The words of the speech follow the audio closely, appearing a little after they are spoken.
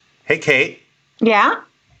Hey, Kate, Yeah?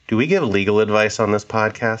 do we give legal advice on this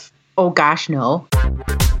podcast? Oh gosh, no.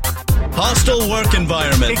 Hostile work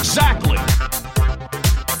environment. Exactly.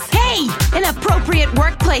 Hey, an appropriate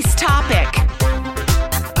workplace topic.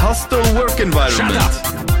 Hostile work environment. Shut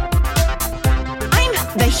I'm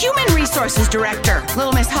the Human Resources Director,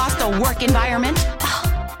 Little Miss Hostile Work Environment.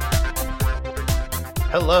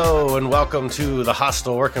 Hello, and welcome to the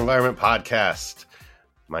Hostile Work Environment Podcast.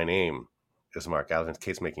 My name is Mark Oliphant.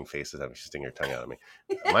 Kate's making faces at me. She's sticking her tongue out at me.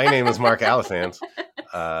 My name is Mark Oliphant.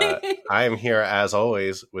 I am here, as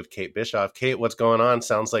always, with Kate Bischoff. Kate, what's going on?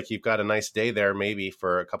 Sounds like you've got a nice day there, maybe,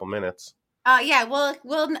 for a couple minutes. Yeah, well,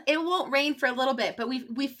 it won't rain for a little bit, but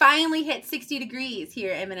we finally hit 60 degrees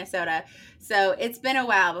here in Minnesota. So it's been a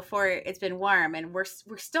while before it's been warm, and we're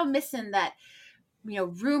still missing that,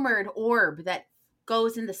 rumored orb that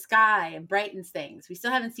goes in the sky and brightens things. We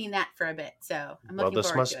still haven't seen that for a bit, so I'm looking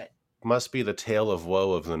forward to it. Must be the tale of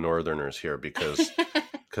woe of the Northerners here, because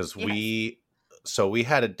Yes. we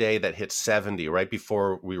had a day that hit 70 right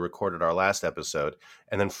before we recorded our last episode,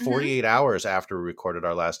 and then 48 hours after we recorded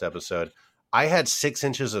our last episode, I had 6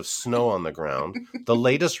 inches of snow on the ground, the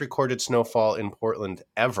latest recorded snowfall in Portland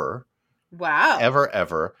ever. Wow.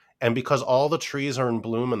 Ever. And because all the trees are in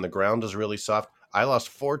bloom and the ground is really soft, I lost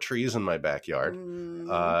 4 trees in my backyard.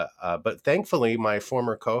 But thankfully, my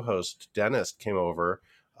former co-host, Dennis, came over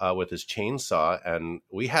with his chainsaw, and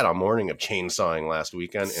we had a morning of chainsawing last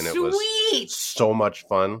weekend, and it was so much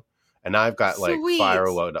fun. And I've got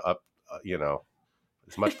firewood up,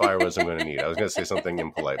 as much firewood as I'm going to need. I was going to say something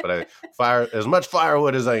impolite, but as much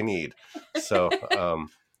firewood as I need. So,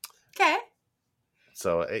 Okay.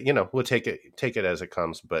 So, we'll take it as it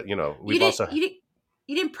comes. But, you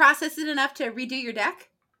didn't process it enough to redo your deck?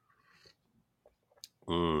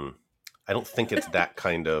 I don't think it's that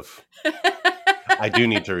kind of. I do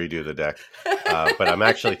need to redo the deck, but I'm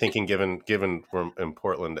actually thinking, given we're in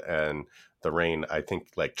Portland and the rain, I think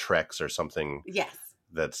like Trex or something. Yes.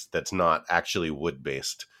 That's not actually wood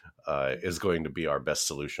based is going to be our best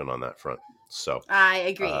solution on that front. So I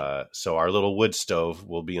agree. So our little wood stove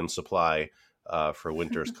will be in supply for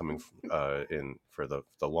winters coming in for the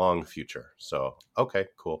long future. So okay,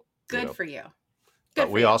 cool. Good for you.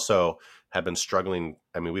 But we also have been struggling.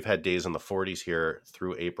 I mean, we've had days in the 40s here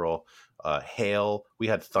through April. Hail. We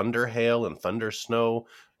had thunder hail and thunder snow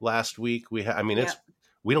last week. We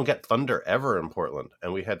don't get thunder ever in Portland,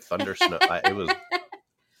 and we had thunder snow.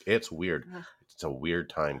 It's weird. It's a weird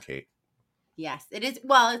time, Kate. Yes, it is.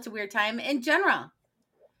 Well, it's a weird time in general.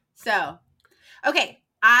 So, okay,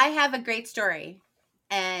 I have a great story,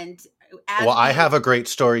 and I have a great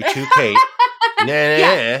story too, Kate.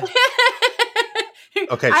 Yeah.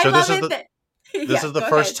 Okay, so this is the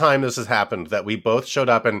first time this has happened, that we both showed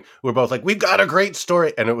up and we're both like, we've got a great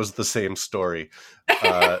story. And it was the same story.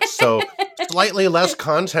 So slightly less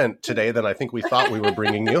content today than I think we thought we were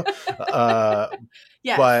bringing you.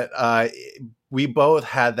 Yes. But we both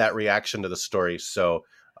had that reaction to the story. So,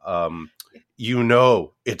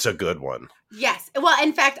 it's a good one. Yes. Well,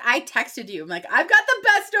 in fact, I texted you. I'm like, I've got the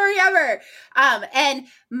best story ever. And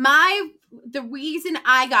the reason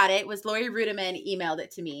I got it was Lori Rudiman emailed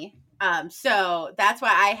it to me. So that's why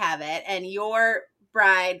I have it. And your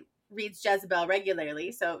bride reads Jezebel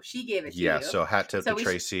regularly, so she gave it to you. Yeah, so hat tip to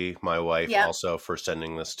Tracy, my wife, also for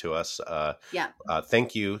sending this to us.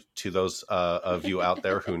 Thank you to those of you out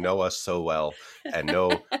there who know us so well and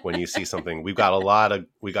know when you see something. We got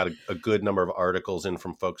a good number of articles in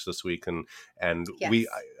from folks this week, and yes.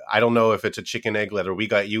 I don't know if it's a chicken egg letter. We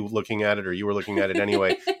got you looking at it, or you were looking at it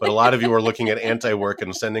anyway, but a lot of you were looking at anti-work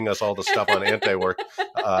and sending us all the stuff on anti-work.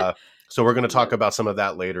 So we're going to talk about some of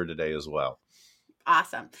that later today as well.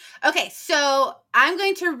 Awesome. Okay, so I'm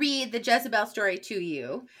going to read the Jezebel story to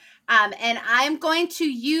you, and I'm going to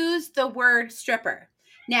use the word stripper.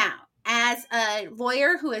 Now, as a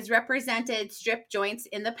lawyer who has represented strip joints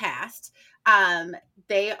in the past,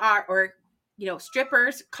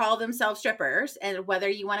 strippers call themselves strippers, and whether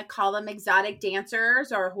you want to call them exotic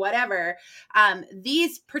dancers or whatever,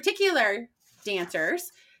 these particular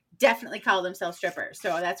dancers definitely call themselves strippers.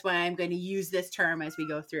 So that's why I'm going to use this term as we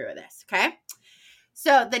go through this, okay?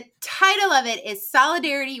 So the title of it is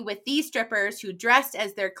Solidarity with These Strippers Who Dressed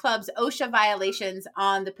as Their Club's OSHA Violations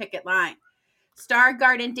on the Picket Line. Star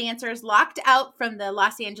Garden dancers locked out from the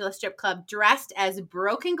Los Angeles Strip Club dressed as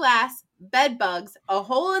broken glass, bed bugs, a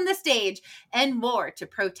hole in the stage, and more to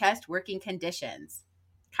protest working conditions.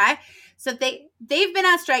 Okay? So they've been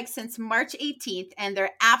on strike since March 18th, and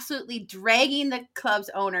they're absolutely dragging the club's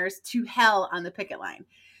owners to hell on the picket line.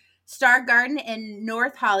 Star Garden in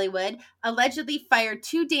North Hollywood allegedly fired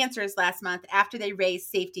 2 dancers last month after they raised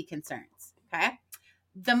safety concerns. Okay.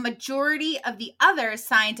 The majority of the others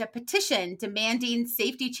signed a petition demanding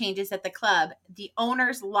safety changes at the club. The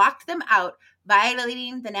owners locked them out,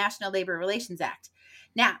 violating the National Labor Relations Act.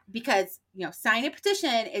 Now, because, sign a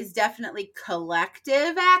petition is definitely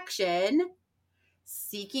collective action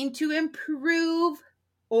seeking to improve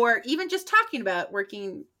or even just talking about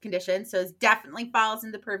working conditions. So it definitely falls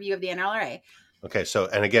in the purview of the NLRA. Okay. So,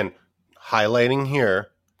 and again, highlighting here,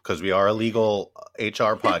 because we are a legal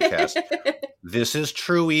HR podcast, this is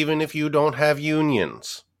true even if you don't have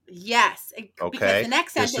unions. Yes. Okay. The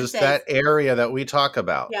next sentence this is that area that we talk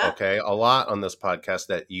about. Yeah. Okay. A lot on this podcast,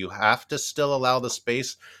 that you have to still allow the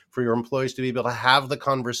space for your employees to be able to have the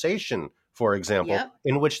conversation, for example,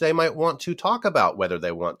 in which they might want to talk about whether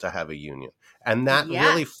they want to have a union. And that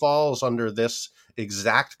really falls under this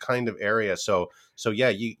exact kind of area. So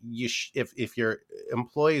yeah, if your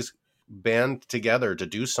employees band together to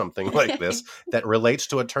do something like this that relates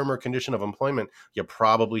to a term or condition of employment, you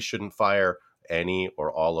probably shouldn't fire any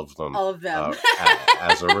or all of them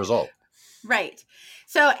as a result. Right.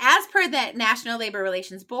 So as per the National Labor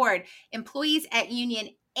Relations Board, employees at union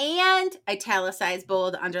and italicized,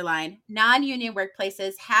 bold, underline, non-union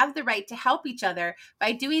workplaces have the right to help each other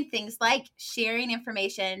by doing things like sharing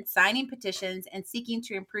information, signing petitions, and seeking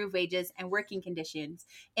to improve wages and working conditions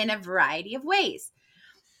in a variety of ways.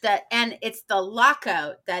 And it's the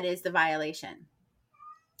lockout that is the violation.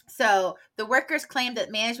 So the workers claimed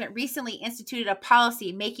that management recently instituted a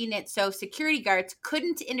policy making it so security guards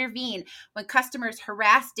couldn't intervene when customers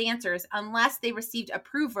harassed dancers unless they received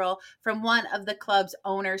approval from one of the club's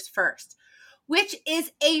owners first, which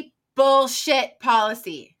is a bullshit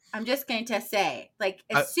policy. I'm just going to say,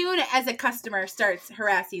 as soon as a customer starts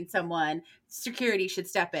harassing someone, security should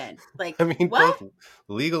step in. What? Both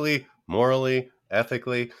legally, morally,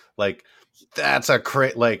 ethically, that's a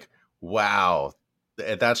wow.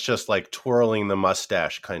 That's just twirling the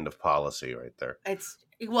mustache kind of policy right there.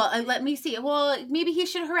 Let me see. Well, maybe he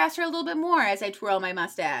should harass her a little bit more as I twirl my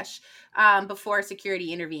mustache before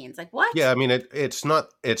security intervenes. What? Yeah, it's not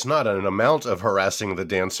an amount of harassing the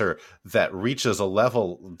dancer that reaches a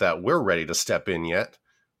level that we're ready to step in yet.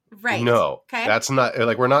 Right. No, okay. That's not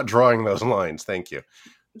we're not drawing those lines. Thank you.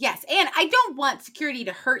 Yes, and I don't want security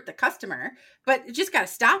to hurt the customer, but you just got to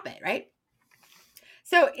stop it, right?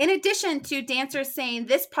 So in addition to dancers saying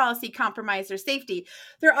this policy compromised their safety,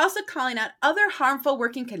 they're also calling out other harmful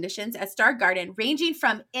working conditions at Star Garden, ranging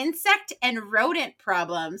from insect and rodent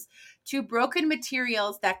problems to broken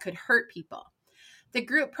materials that could hurt people. The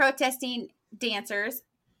group of protesting dancers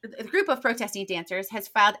has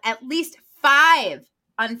filed at least 5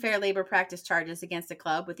 unfair labor practice charges against the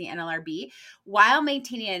club with the NLRB while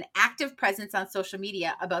maintaining an active presence on social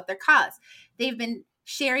media about their cause. They've been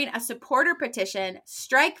sharing a supporter petition,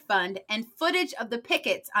 strike fund, and footage of the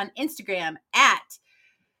pickets on Instagram at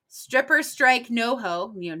Stripper Strike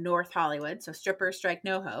NoHo, North Hollywood. So Stripper Strike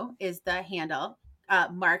NoHo is the handle.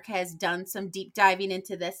 Mark has done some deep diving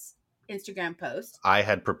into this Instagram post. I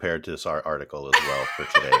had prepared this article as well for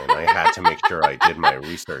today, and I had to make sure I did my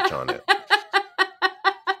research on it.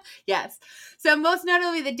 Yes. So most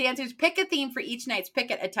notably, the dancers pick a theme for each night's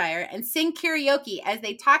picket attire and sing karaoke as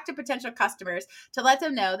they talk to potential customers to let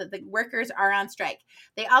them know that the workers are on strike.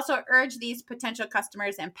 They also urge these potential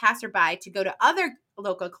customers and passerby to go to other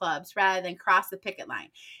local clubs rather than cross the picket line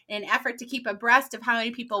in an effort to keep abreast of how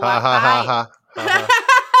many people walk by.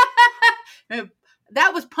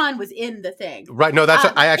 That was in the thing. Right. No, that's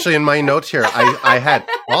I actually, in my notes here, I had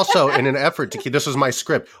also in an effort to keep, this was my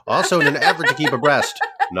script, also in an effort to keep abreast,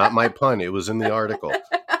 not my pun. It was in the article.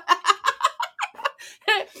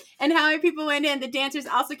 And how many people went in. The dancers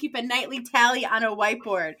also keep a nightly tally on a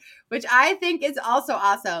whiteboard, which I think is also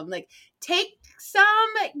awesome. Take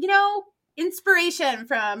some, inspiration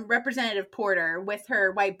from Representative Porter with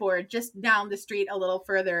her whiteboard just down the street a little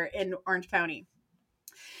further in Orange County.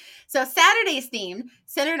 So Saturday's theme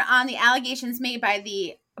centered on the allegations made by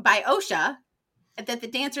OSHA that the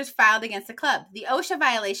dancers filed against the club. The OSHA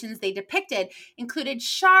violations they depicted included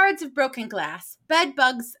shards of broken glass, bed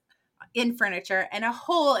bugs in furniture, and a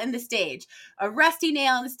hole in the stage, a rusty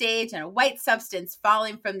nail in the stage, and a white substance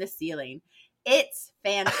falling from the ceiling. It's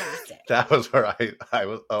fantastic. That was where I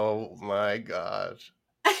was, oh my gosh.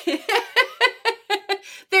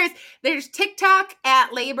 There's TikTok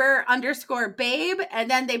at labor_babe, and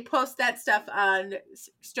then they post that stuff on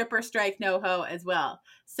Stripper Strike NoHo as well.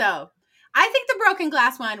 So I think the broken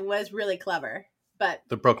glass one was really clever. But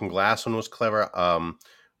the broken glass one was clever.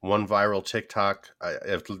 One viral TikTok,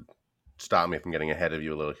 stop me if I'm getting ahead of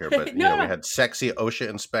you a little here, but we had sexy OSHA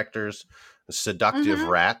inspectors, seductive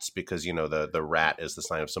rats, because the rat is the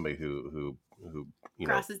sign of somebody who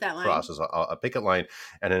crosses that line, crosses a picket line.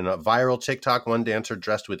 And in a viral TikTok, one dancer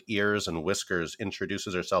dressed with ears and whiskers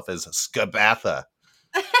introduces herself as Skabatha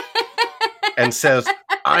and says,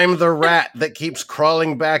 "I'm the rat that keeps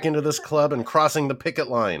crawling back into this club and crossing the picket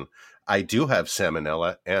line. I do have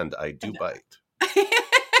salmonella and I do bite."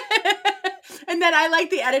 And then I like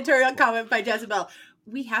the editorial comment by Jezebel.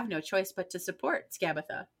 "We have no choice but to support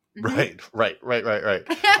Skabatha." Mm-hmm. Right.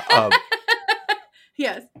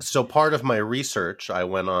 Yes. So part of my research, I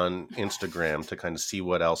went on Instagram to kind of see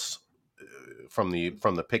what else from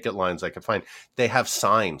the picket lines I could find. They have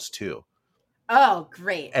signs too. Oh,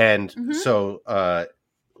 great. And so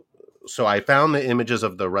I found the images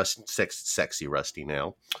of the sexy Rusty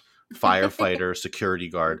Nail, firefighter, security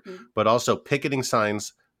guard, but also picketing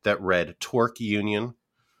signs that read "Twerk Union."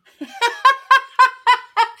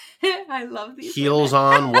 I love these. Heels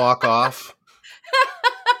on, walk off.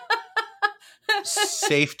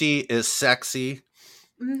 Safety is sexy.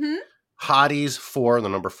 Hotties for the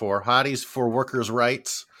number 4. Hotties for workers'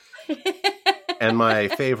 rights. And my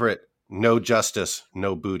favorite, no justice,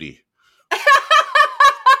 no booty.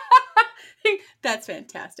 That's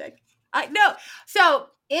fantastic. I know. So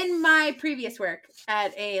in my previous work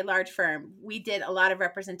at a large firm, we did a lot of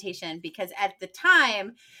representation because at the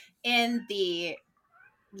time in the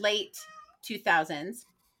late 2000s,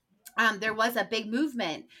 there was a big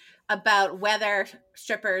movement about whether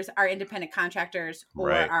strippers are independent contractors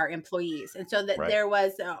or are employees. And so that there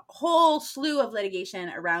was a whole slew of litigation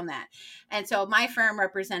around that. And so my firm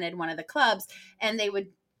represented one of the clubs, and they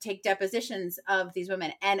would take depositions of these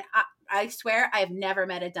women. And I swear I've never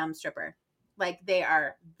met a dumb stripper. Like, they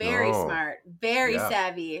are very smart, very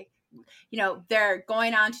savvy. They're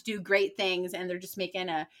going on to do great things, and they're just making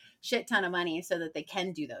a shit ton of money so that they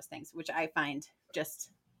can do those things, which I find just,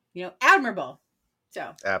 admirable.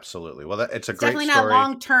 So absolutely. Well, it's a great definitely story. Not a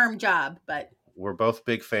long-term job, but we're both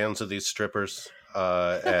big fans of these strippers,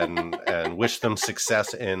 and wish them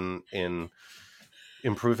success in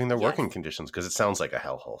improving their working conditions, because it sounds like a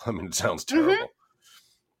hellhole. I mean, it sounds terrible.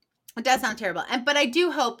 It does sound terrible. But I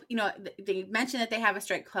do hope, they mentioned that they have a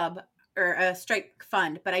strike club or a strike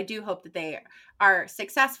fund, but I do hope that they are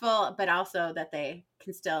successful, but also that they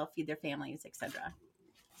can still feed their families, etc.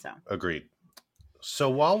 So agreed. So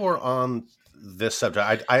while we're on this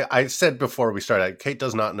subject, I said before we started, Kate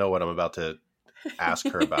does not know what I'm about to ask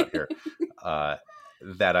her about here,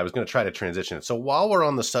 that I was going to try to transition it. So while we're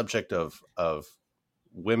on the subject of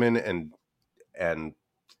women and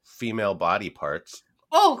female body parts.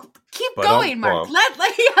 Oh, keep going, Mark.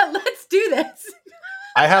 Let's do this.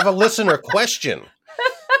 I have a listener question.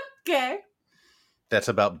 Okay. That's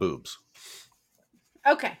about boobs.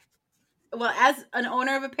 Okay. Well, as an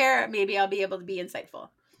owner of a pair, maybe I'll be able to be insightful.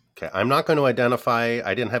 Okay. I'm not going to identify.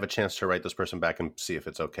 I didn't have a chance to write this person back and see if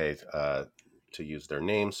it's okay to use their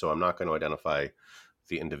name. So I'm not going to identify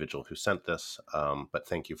the individual who sent this. But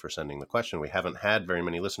thank you for sending the question. We haven't had very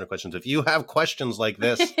many listener questions. If you have questions like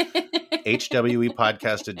this,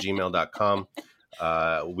 hwepodcast@gmail.com.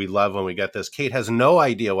 We love when we get this. Kate has no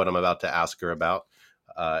idea what I'm about to ask her about.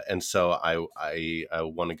 And so I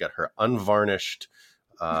want to get her unvarnished.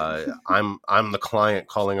 I'm the client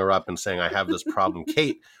calling her up and saying, I have this problem.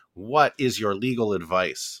 Kate, what is your legal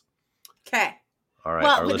advice? Okay. All right.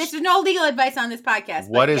 Well, this is no legal advice on this podcast.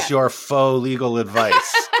 What is your faux legal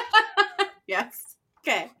advice? Yes.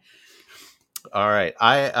 Okay. All right.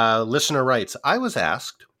 Listener writes, I was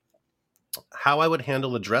asked how I would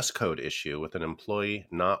handle a dress code issue with an employee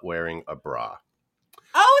not wearing a bra.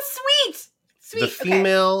 Oh, sweet. Sweet.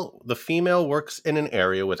 The female works in an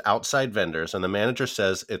area with outside vendors, and the manager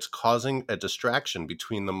says it's causing a distraction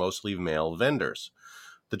between the mostly male vendors.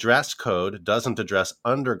 The dress code doesn't address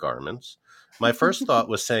undergarments. My first thought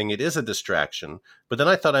was saying it is a distraction, but then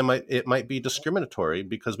I thought it might be discriminatory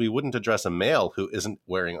because we wouldn't address a male who isn't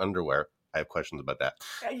wearing underwear. I have questions about that.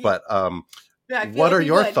 But what are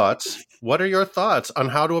your thoughts? What are your thoughts on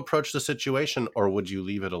how to approach the situation, or would you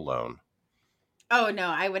leave it alone? Oh, no,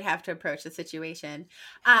 I would have to approach the situation.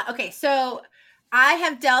 Okay, so I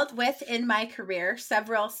have dealt with in my career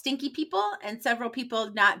several stinky people and several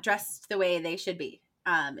people not dressed the way they should be.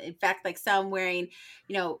 In fact, like some wearing,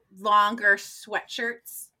 longer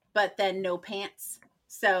sweatshirts, but then no pants.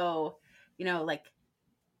 So, like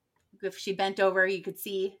if she bent over, you could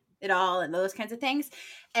see it all and those kinds of things.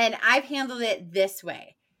 And I've handled it this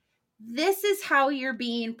way. This is how you're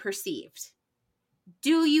being perceived.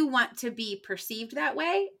 Do you want to be perceived that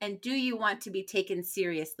way? And do you want to be taken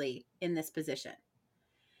seriously in this position?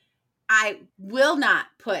 I will not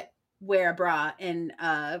put wear a bra in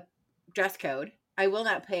a dress code. I will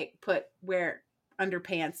not wear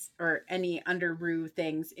underpants or any underroo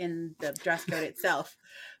things in the dress code itself.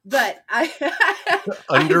 But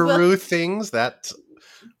underroo things that.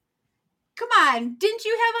 Come on, didn't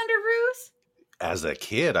you have underoos? As a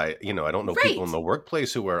kid, I don't know people in the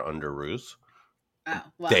workplace who wear underoos. Oh,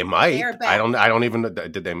 well, they might. I don't even know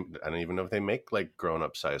if they make like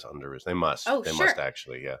grown-up size underoos. They must. Oh, they sure. must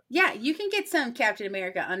actually. Yeah. Yeah, you can get some Captain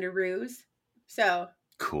America underoos. So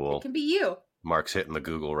cool. It can be you. Mark's hitting the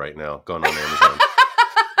Google right now. Going on Amazon.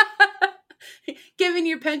 Given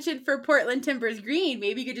your penchant for Portland Timbers green,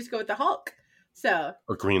 maybe you could just go with the Hulk. So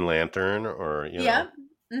or Green Lantern, or yeah.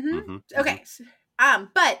 Okay.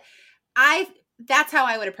 But that's how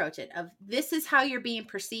I would approach it. This is how you're being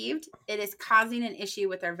perceived. It is causing an issue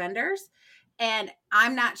with our vendors, and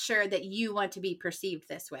I'm not sure that you want to be perceived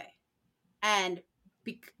this way. And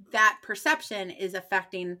that perception is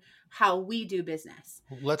affecting how we do business.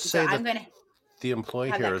 Let's say the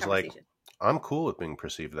employee here is like, I'm cool with being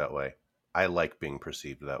perceived that way. I like being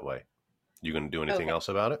perceived that way. You going to do anything else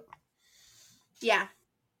about it? Yeah.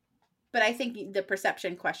 But I think the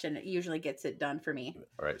perception question usually gets it done for me.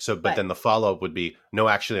 All right. So, but then the follow-up would be, no,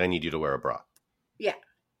 actually, I need you to wear a bra. Yeah.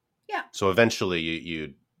 Yeah. So eventually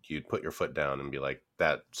you'd put your foot down and be like,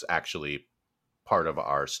 that's actually part of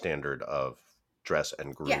our standard of dress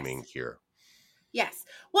and grooming here. Yes.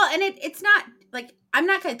 Well, and it's not like, I'm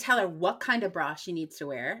not going to tell her what kind of bra she needs to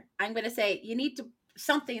wear. I'm going to say, you need to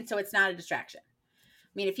something so it's not a distraction.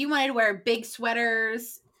 I mean, if you wanted to wear big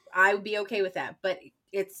sweaters, I would be okay with that. But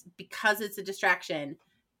it's because it's a distraction,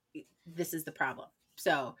 this is the problem.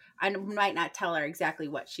 So I might not tell her exactly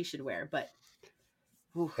what she should wear, but.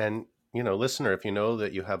 Oof. And, listener, if you know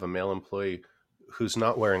that you have a male employee who's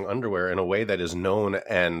not wearing underwear in a way that is known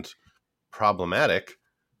and problematic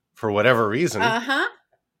for whatever reason,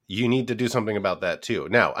 you need to do something about that too.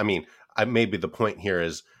 Now, I mean, maybe the point here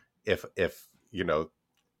is if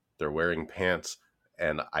they're wearing pants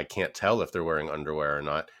and I can't tell if they're wearing underwear or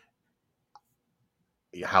not,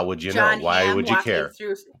 how would you know? Why would you care?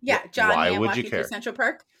 John Hamm walking through Central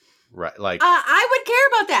Park. Right. Like, I would care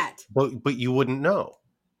about that. But you wouldn't know.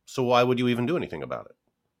 So why would you even do anything about it?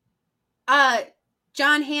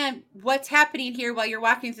 John Hamm, what's happening here while you're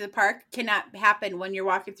walking through the park cannot happen when you're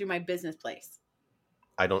walking through my business place.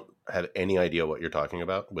 I don't have any idea what you're talking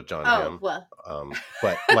about with John Hamm. Well.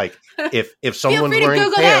 But like, if someone's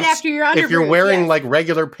wearing pants, after if you're wearing like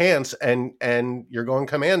regular pants and you're going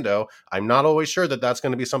commando, I'm not always sure that that's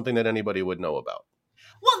going to be something that anybody would know about.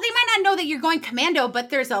 Well, they might not know that you're going commando,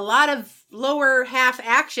 but there's a lot of lower half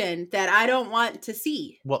action that I don't want to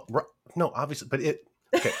see. Well, no, obviously, but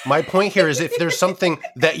okay. My point here is if there's something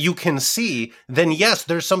that you can see, then yes,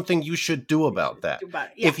 there's something you should do about that.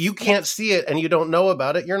 If you can't see it and you don't know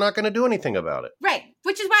about it, you're not going to do anything about it. Right.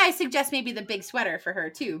 Which is why I suggest maybe the big sweater for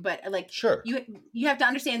her too. But like, sure, you have to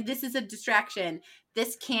understand this is a distraction.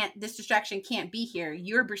 This distraction can't be here.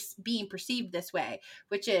 You're being perceived this way,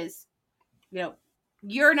 which is,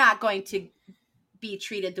 you're not going to be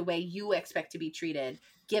treated the way you expect to be treated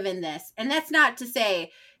given this. And that's not to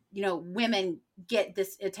say, women get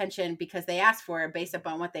this attention because they ask for it based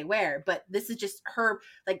upon what they wear. But this is just her,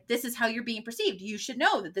 like, this is how you're being perceived. You should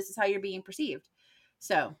know that this is how you're being perceived.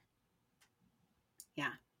 So,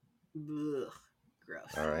 yeah. Ugh,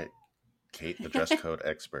 gross. All right. Kate, the dress code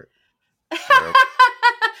expert. I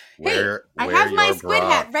have my squid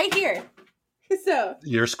hat right here. So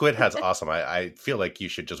your squid hat's awesome. I feel like you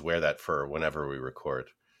should just wear that for whenever we record.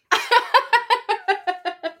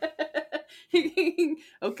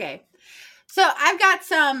 Okay. So I've got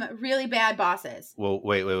some really bad bosses. Well,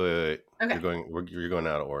 wait. Okay. You're going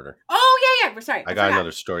out of order. Oh yeah. We're sorry. I got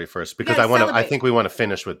another story first because I think we want to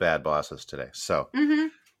finish with bad bosses today. So.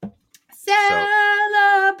 Mm-hmm.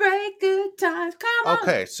 Celebrate good times. Come on.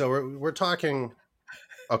 Okay, so we're talking.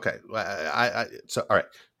 Okay, so all right.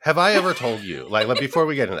 Have I ever told you, like before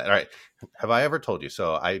we get into that? All right, have I ever told you?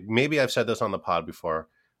 So I've said this on the pod before,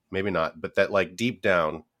 maybe not, but that like deep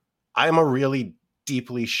down, I'm a really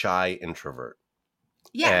deeply shy introvert.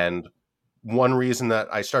 Yeah. And one reason that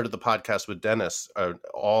I started the podcast with Dennis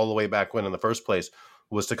all the way back when in the first place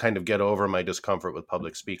was to kind of get over my discomfort with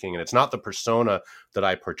public speaking. And it's not the persona that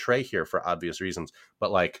I portray here for obvious reasons,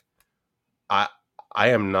 but like I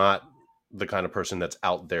am not the kind of person that's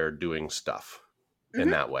out there doing stuff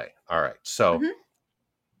in that way. All right. So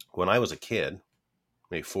when I was a kid,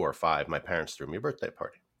 maybe 4 or 5, my parents threw me a birthday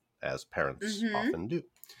party, as parents often do.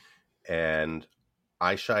 And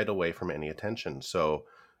I shied away from any attention. So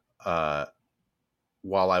while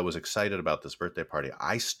I was excited about this birthday party,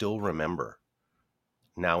 I still remember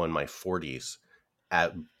now in my 40s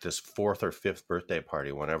at this 4th or 5th birthday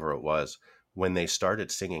party, whenever it was, when they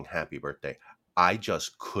started singing Happy Birthday, I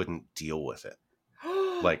just couldn't deal with it.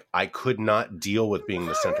 Like, I could not deal with being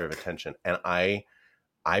the center of attention. And I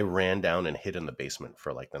ran down and hid in the basement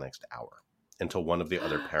for like the next hour until one of the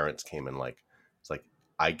other parents came and like, it's like,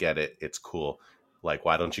 I get it. It's cool. Like,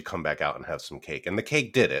 why don't you come back out and have some cake? And the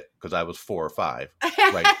cake did it because I was 4 or 5,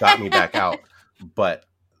 right? Got me back out. But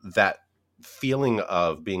that feeling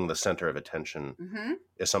of being the center of attention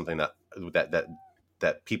is something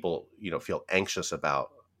that people, feel anxious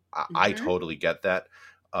about. I totally get that.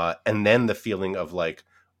 And then the feeling of like,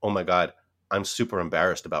 oh my God, I'm super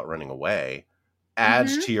embarrassed about running away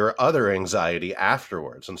adds to your other anxiety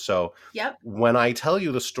afterwards. And so when I tell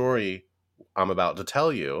you the story I'm about to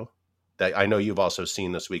tell you, that I know you've also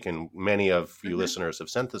seen this week, and many of you listeners have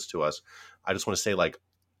sent this to us, I just want to say, like,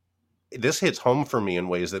 this hits home for me in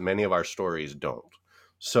ways that many of our stories don't.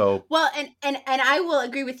 So well, and I will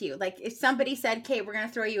agree with you. Like, if somebody said, "Kate, we're going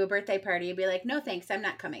to throw you a birthday party," I'd be like, "No, thanks, I'm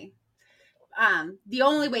not coming." The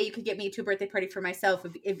only way you could get me to a birthday party for myself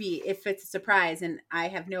would be if it's a surprise and I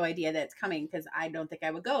have no idea that it's coming, because I don't think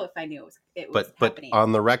I would go if I knew it was happening. But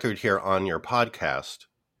on the record here on your podcast,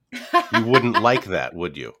 you wouldn't like that,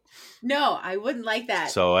 would you? No, I wouldn't like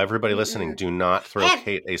that. So everybody listening, do not throw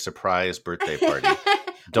Kate a surprise birthday party.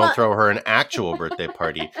 Don't throw her an actual birthday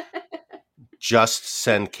party. Just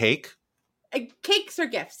send cake. Cakes or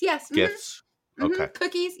gifts, yes. Gifts. Okay.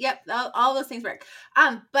 Cookies, yep. All those things work.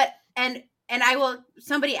 But I will.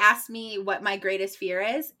 Somebody asked me what my greatest fear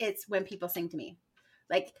is. It's when people sing to me,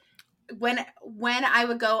 like. When I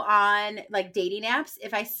would go on like dating apps,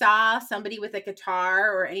 if I saw somebody with a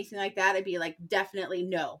guitar or anything like that, I'd be like, definitely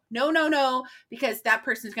no, because that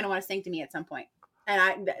person's going to want to sing to me at some point.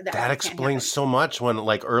 And that explains so much. When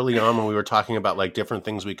like early on, when we were talking about like different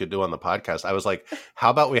things we could do on the podcast, I was like, how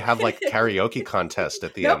about we have like karaoke contest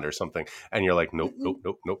at the end or something? And you're like, nope.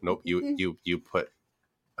 You put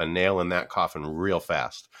a nail in that coffin real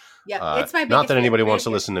fast. Yeah. It's my biggest not that anybody wants to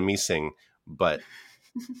listen to me sing, but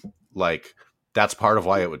like, that's part of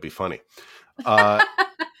why it would be funny.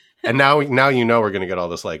 And now we're going to get all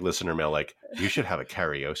this like listener mail, like, you should have a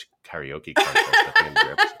karaoke contest at the end of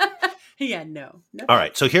your episode. Yeah, no. All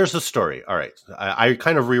right, so here's the story. All right, I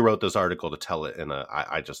kind of rewrote this article to tell it in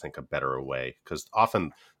I just think a better way, because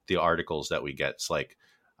often the articles that we get, it's like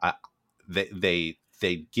they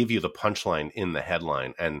give you the punchline in the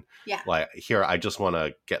headline, and like here I just want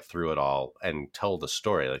to get through it all and tell the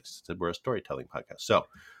story. Like, we're a storytelling podcast, so.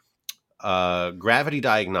 Gravity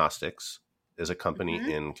Diagnostics is a company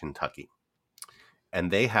in Kentucky,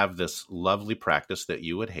 and they have this lovely practice that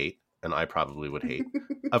you would hate, and I probably would hate,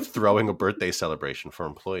 of throwing a birthday celebration for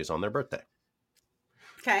employees on their birthday.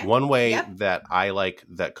 Okay. One way that I like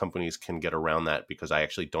that companies can get around that, because I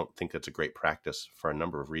actually don't think it's a great practice for a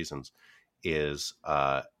number of reasons, is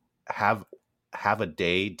have a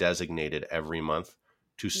day designated every month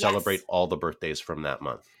to celebrate all the birthdays from that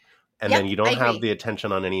month. And then you don't have the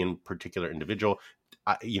attention on any in particular individual.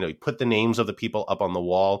 You put the names of the people up on the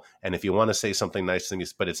wall. And if you want to say something nice to them,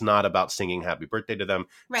 but it's not about singing happy birthday to them.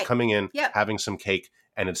 Right. It's coming in, having some cake.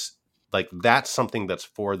 And it's like, that's something that's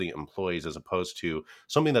for the employees as opposed to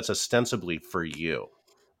something that's ostensibly for you.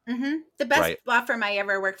 Mm-hmm. The best law firm I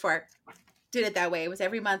ever worked for did it that way. It was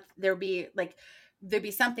every month there'd be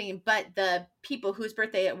something, but the people whose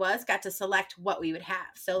birthday it was got to select what we would have.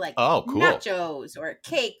 So like nachos or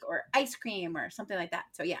cake or ice cream or something like that.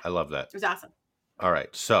 So yeah. I love that. It was awesome. All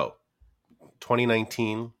right. So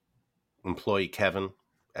 2019, employee Kevin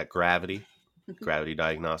at Gravity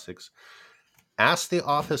Diagnostics, asked the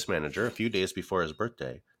office manager a few days before his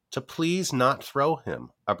birthday to please not throw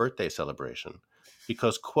him a birthday celebration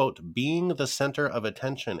because, quote, being the center of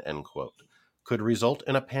attention, end quote, could result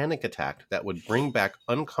in a panic attack that would bring back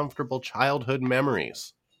uncomfortable childhood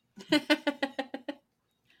memories.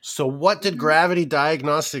 So what did Gravity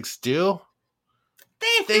Diagnostics do?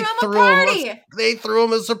 They threw him a party. They threw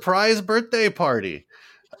him a surprise birthday party.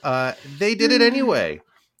 They did it anyway.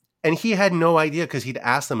 And he had no idea because he'd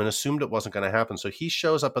asked them and assumed it wasn't going to happen. So he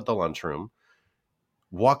shows up at the lunchroom,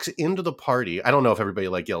 walks into the party. I don't know if everybody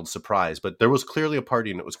like yelled surprise, but there was clearly a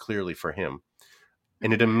party and it was clearly for him.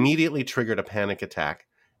 And it immediately triggered a panic attack.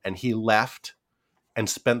 And he left and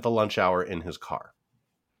spent the lunch hour in his car.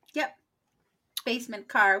 Yep. Basement,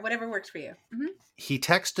 car, whatever works for you. Mm-hmm. He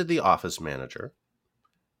texted the office manager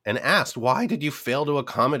and asked, why did you fail to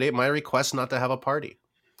accommodate my request not to have a party?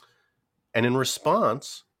 And in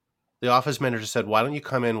response, the office manager said, why don't you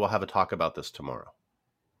come in? We'll have a talk about this tomorrow.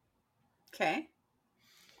 Okay.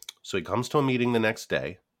 So he comes to a meeting the next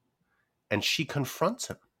day and she confronts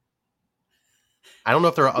him. I don't know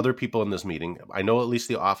if there are other people in this meeting. I know at least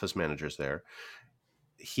the office manager's there.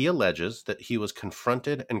 He alleges that he was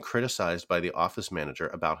confronted and criticized by the office manager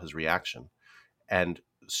about his reaction. And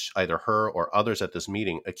either her or others at this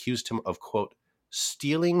meeting accused him of, quote,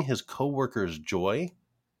 stealing his coworker's joy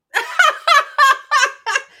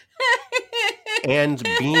and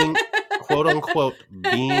being, quote unquote,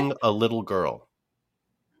 being a little girl.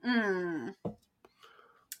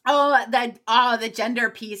 Oh, the gender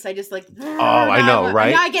piece. I just like. I know,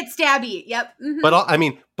 right? Now I get stabby. Yep. Mm-hmm. But I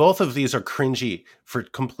mean, both of these are cringy for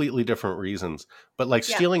completely different reasons. But like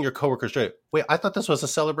stealing your coworker's joy. Wait, I thought this was a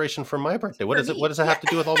celebration for my birthday. What does it have to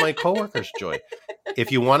do with all my coworkers' joy?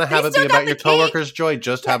 If you want to have it be about your coworkers' joy,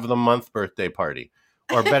 just have the month birthday party,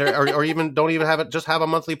 or better, or even don't even have it. Just have a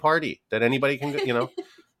monthly party that anybody can,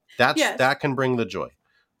 that can bring the joy.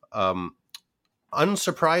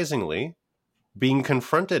 Unsurprisingly, being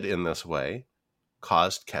confronted in this way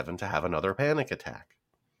caused Kevin to have another panic attack.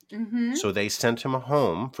 Mm-hmm. So they sent him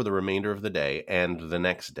home for the remainder of the day and the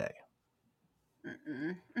next day.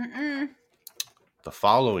 The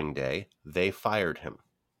following day, they fired him.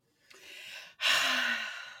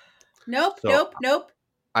 Nope.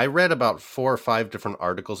 I read about 4 or 5 different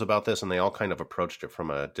articles about this, and they all kind of approached it from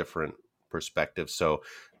a different perspective. So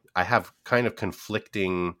I have kind of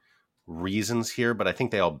conflicting reasons here, but I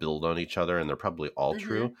think they all build on each other, and they're probably all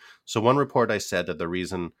true. So one report I said that the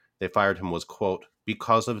reason they fired him was, quote,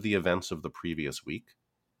 because of the events of the previous week.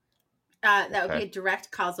 That would be a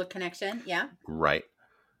direct causal connection. Yeah. Right.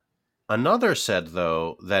 Another said,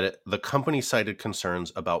 though, that the company cited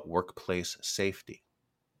concerns about workplace safety.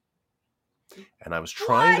 And I was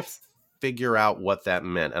trying to figure out what that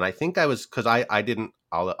meant. And I think I was, because I'll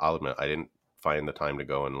admit, I didn't find the time to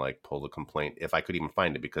go and like pull the complaint, if I could even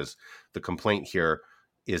find it, because the complaint here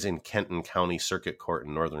is in Kenton County Circuit Court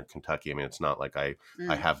in Northern Kentucky. I mean, it's not like I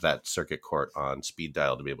have that circuit court on speed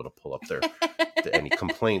dial to be able to pull up any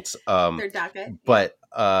complaints. Their docket. But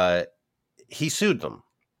he sued them.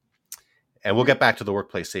 And we'll get back to the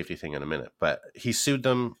workplace safety thing in a minute. But he sued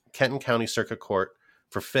them, Kenton County Circuit Court,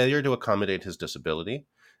 for failure to accommodate his disability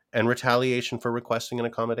and retaliation for requesting an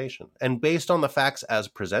accommodation. And based on the facts as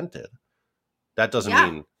presented, that doesn't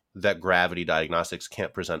mean that Gravity Diagnostics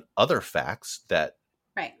can't present other facts that,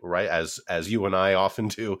 right, as you and I often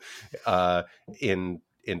do in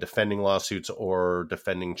defending lawsuits or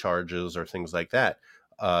defending charges or things like that.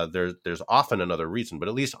 There's often another reason, but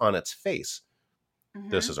at least on its face,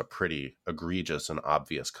 this is a pretty egregious and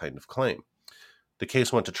obvious kind of claim. The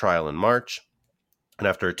case went to trial in March, and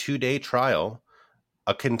after a 2-day trial,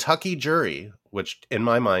 a Kentucky jury, which in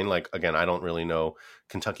my mind, like, again, I don't really know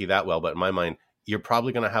Kentucky that well, but in my mind, you're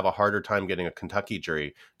probably going to have a harder time getting a Kentucky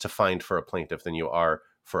jury to find for a plaintiff than you are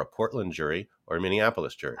for a Portland jury or a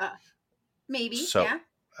Minneapolis jury. Maybe, so,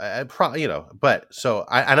 I probably, but so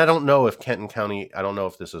I don't know if Kenton County, I don't know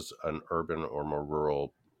if this is an urban or more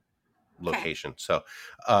rural location. So,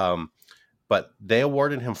 but they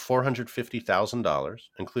awarded him $450,000,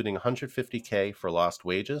 including $150K for lost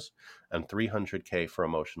wages and $300K for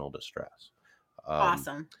emotional distress.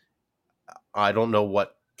 Awesome. I don't know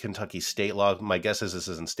what Kentucky state law. My guess is this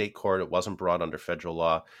is in state court. It wasn't brought under federal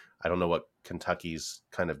law. I don't know what Kentucky's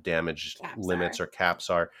kind of damage limits or caps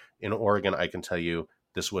are. In Oregon, I can tell you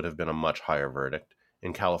this would have been a much higher verdict.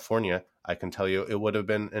 In California, I can tell you it would have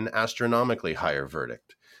been an astronomically higher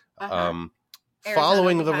verdict.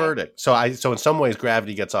 Following the verdict. So in some ways,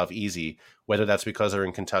 Gravity gets off easy, whether that's because they're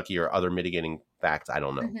in Kentucky or other mitigating facts, I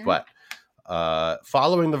don't know. But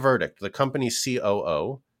following the verdict, the company's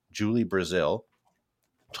COO, Julie Brazil,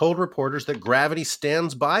 told reporters that Gravity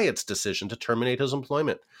stands by its decision to terminate his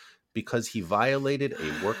employment because he violated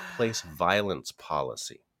a workplace violence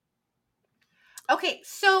policy. Okay,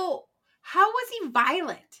 so how was he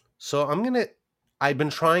violent? So I've been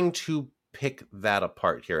trying to pick that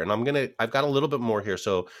apart here, and I've got a little bit more here.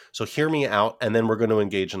 So hear me out, and then we're going to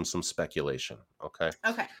engage in some speculation. Okay.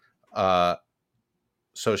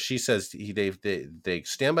 So she says they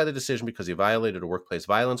stand by the decision because he violated a workplace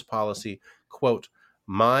violence policy. Quote,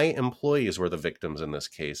 my employees were the victims in this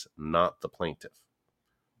case, not the plaintiff.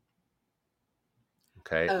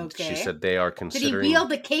 Okay. She said they are considering. Did he wield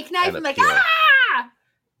the cake knife and like,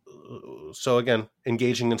 So again,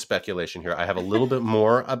 engaging in speculation here. I have a little bit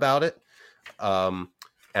more about it. And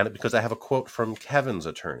because I have a quote from Kevin's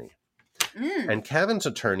attorney. And Kevin's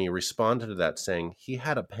attorney responded to that saying he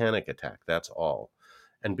had a panic attack. That's all.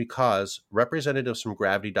 And because representatives from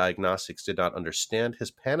Gravity Diagnostics did not understand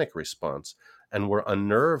his panic response and were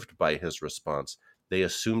unnerved by his response, they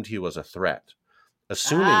assumed he was a threat.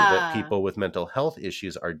 Assuming that people with mental health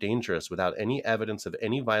issues are dangerous without any evidence of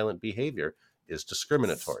any violent behavior is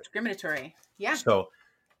discriminatory. Discriminatory. Yeah. So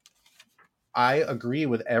I agree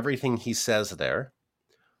with everything he says there.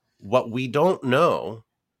 What we don't know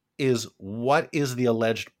is what is the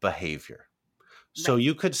alleged behavior. So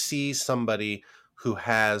you could see somebody who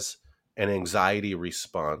has an anxiety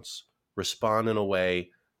response respond in a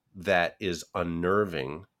way that is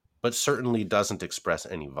unnerving, but certainly doesn't express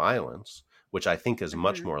any violence, which I think is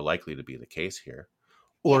much more likely to be the case here.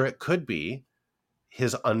 Or it could be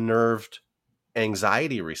his unnerved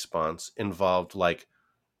anxiety response involved like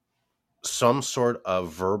some sort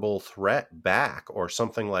of verbal threat back or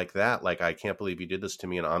something like that. Like, I can't believe you did this to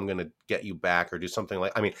me and I'm going to get you back, or do something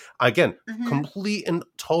like, I mean, again, complete and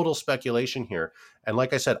total speculation here. And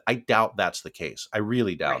like I said, I doubt that's the case. I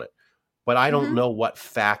really doubt it, but I don't know what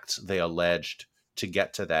facts they alleged to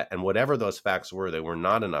get to that. And whatever those facts were, they were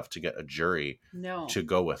not enough to get a jury to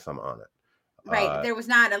go with them on it. Right. There was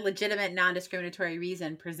not a legitimate non-discriminatory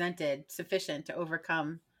reason presented sufficient to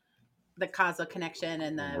overcome the causal connection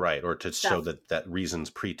and the or to show that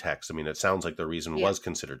reason's pretext. I mean, it sounds like the reason was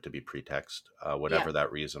considered to be pretext, whatever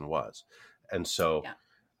that reason was. And so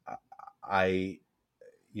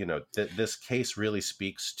this case really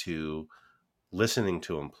speaks to listening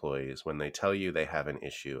to employees when they tell you they have an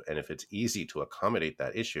issue. And if it's easy to accommodate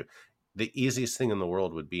that issue, the easiest thing in the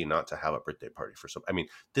world would be not to have a birthday party for some. I mean,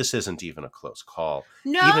 this isn't even a close call.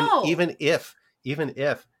 No. Even if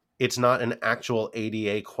it's not an actual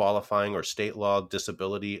ADA qualifying or state law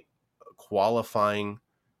disability qualifying,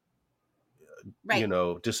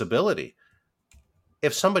 disability.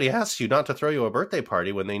 If somebody asks you not to throw you a birthday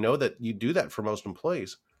party when they know that you do that for most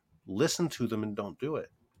employees, listen to them and don't do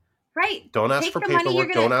it. Right. Don't ask for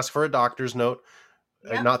paperwork. Don't ask for a doctor's note.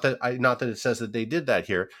 Yep. Not that it says that they did that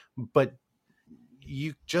here, but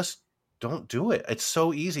you just don't do it. It's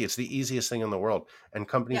so easy. It's the easiest thing in the world. And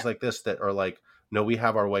companies like this that are like, no, we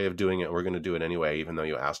have our way of doing it. We're going to do it anyway, even though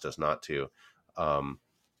you asked us not to. I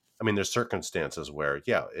mean, there's circumstances where,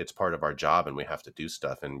 it's part of our job and we have to do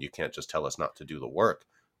stuff and you can't just tell us not to do the work.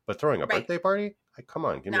 But throwing a birthday party? Come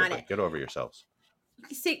on, give me a break. Get over yourselves.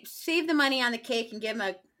 Save the money on the cake and give them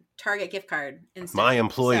a Target gift card instead. My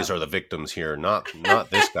employees are the victims here, not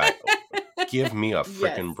this guy. Give me a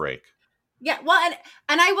freaking break. Yeah, well,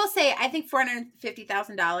 and I will say, I think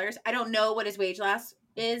 $450,000. I don't know what his wage loss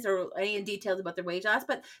is or any details about the wage loss,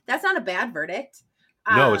 but that's not a bad verdict.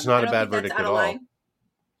 No, it's not a bad verdict at all.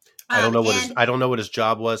 I don't know what his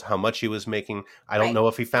job was, how much he was making. I don't know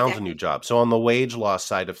if he found a new job. So on the wage loss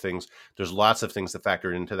side of things, there's lots of things that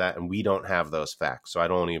factor into that, and we don't have those facts. So I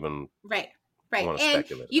don't even Right. And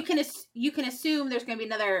you can assume there's going to be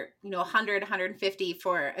another, 100, 150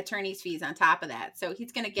 for attorney's fees on top of that. So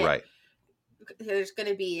he's going to get there's going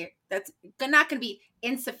to be, that's not going to be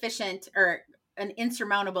insufficient or an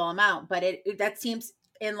insurmountable amount, but that seems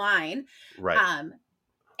in line. Right.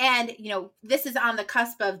 And, this is on the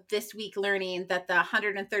cusp of this week learning that the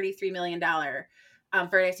 $133 million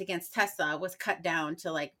verdict against Tesla was cut down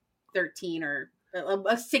to like 13 or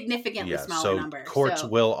a significantly smaller number. Courts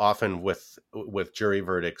will often with jury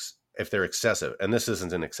verdicts, if they're excessive, and this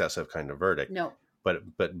isn't an excessive kind of verdict. No.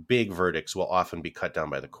 But big verdicts will often be cut down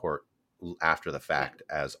by the court after the fact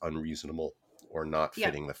as unreasonable or not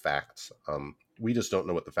fitting the facts. We just don't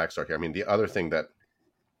know what the facts are here. I mean, the other thing that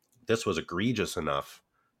this was egregious enough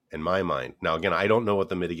in my mind. Now, again, I don't know what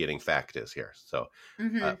the mitigating fact is here. So,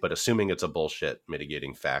 but assuming it's a bullshit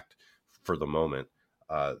mitigating fact for the moment,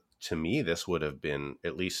 to me, this would have been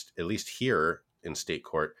at least here in state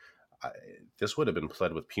court. This would have been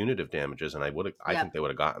pled with punitive damages, and I think they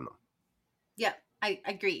would have gotten them. Yeah, I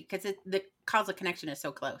agree, because the causal connection is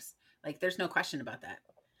so close. Like, there's no question about that.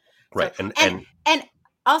 Right, so, and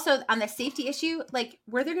also on the safety issue, like,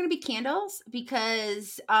 were there going to be candles?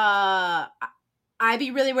 Because I'd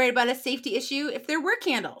be really worried about a safety issue if there were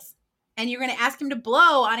candles, and you're going to ask him to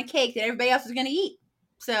blow on a cake that everybody else is going to eat.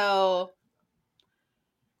 So.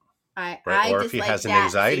 Or if he has an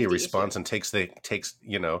anxiety response and takes an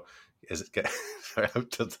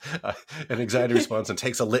anxiety response and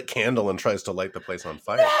takes a lit candle and tries to light the place on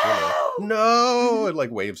fire. No, it like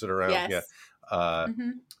waves it around. Yes. Yeah.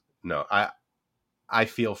 No, I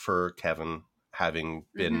feel for Kevin having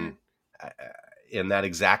been in that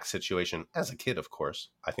exact situation as a kid. Of course,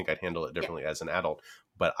 I think I'd handle it differently as an adult,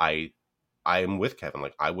 but I am with Kevin.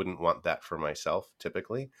 Like, I wouldn't want that for myself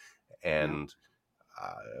typically, and.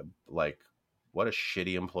 What a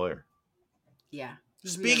shitty employer. Yeah.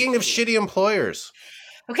 Speaking of shitty employers.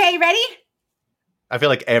 Okay, ready? I feel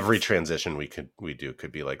like every transition we do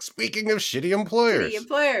could be like, speaking of shitty employers. Shitty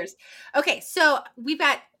employers. Okay, so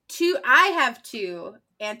I have two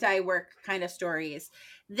anti-work kind of stories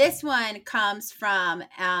This one comes from,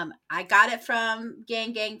 I got it from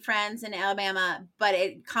Gang Friends in Alabama, but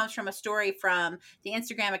it comes from a story from the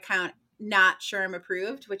Instagram account, Not Sherm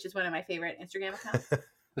Approved, which is one of my favorite Instagram accounts.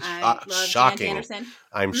 I love Shocking. Dan Anderson.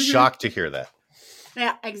 I'm shocked to hear that.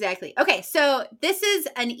 Yeah, exactly. Okay, so this is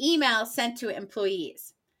an email sent to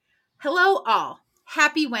employees. Hello all.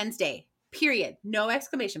 Happy Wednesday. Period. No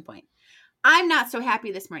exclamation point. I'm not so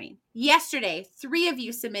happy this morning. Yesterday, 3 of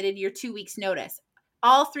you submitted your 2 weeks notice.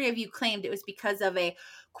 All 3 of you claimed it was because of a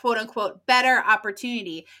quote unquote better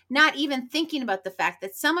opportunity, not even thinking about the fact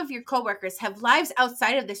that some of your coworkers have lives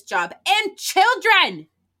outside of this job and children.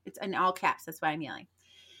 It's in all caps. That's why I'm yelling.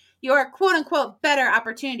 Your quote unquote better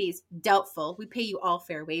opportunities, doubtful, we pay you all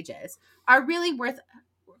fair wages, are really worth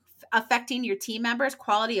affecting your team members'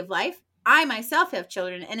 quality of life. I myself have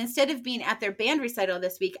children, and instead of being at their band recital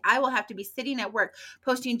this week, I will have to be sitting at work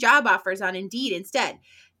posting job offers on Indeed instead.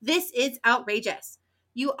 This is outrageous.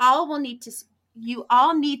 You all need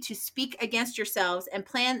to speak against yourselves and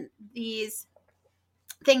plan these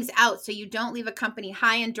things out so you don't leave a company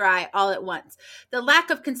high and dry all at once. The lack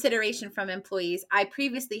of consideration from employees I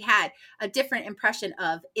previously had a different impression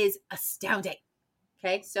of is astounding.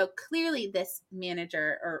 Okay, so clearly this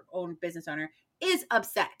manager or business owner is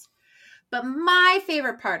upset. But my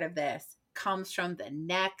favorite part of this comes from the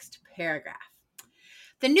next paragraph.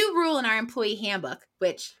 The new rule in our employee handbook,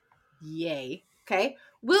 which, yay, okay,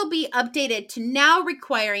 will be updated to now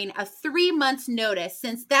requiring a 3 months notice,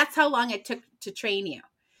 since that's how long it took to train you.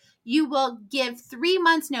 You will give 3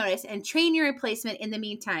 months notice and train your replacement in the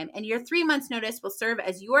meantime. And your 3 months notice will serve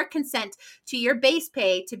as your consent to your base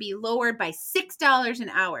pay to be lowered by $6 an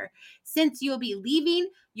hour. Since you will be leaving,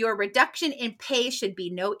 your reduction in pay should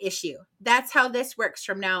be no issue. That's how this works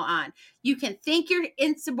from now on. You can thank your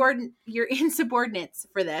insubordinates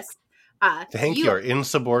for this. Thank your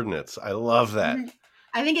insubordinates. I love that.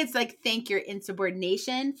 I think it's like thank your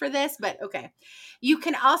insubordination for this, but okay. You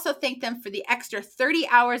can also thank them for the extra 30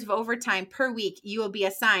 hours of overtime per week you will be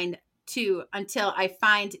assigned to until I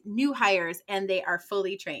find new hires and they are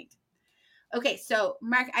fully trained. Okay, so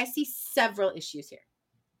Mark, I see several issues here.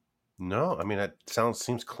 No, I mean, that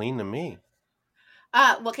seems clean to me.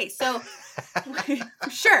 Okay, so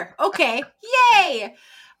sure. Okay. Yay.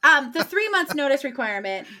 The 3 months notice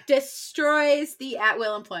requirement destroys the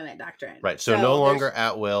at-will employment doctrine. Right. So no longer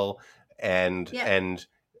at will and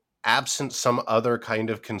absent some other kind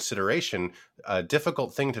of consideration, a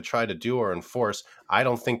difficult thing to try to do or enforce.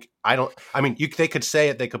 They could say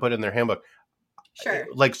it, they could put it in their handbook. Sure.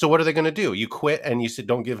 Like, so what are they going to do? You quit and you said,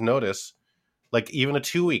 don't give notice, like even a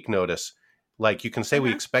 2-week notice. Like you can say,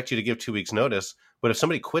 we expect you to give 2 weeks notice, but if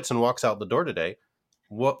somebody quits and walks out the door today,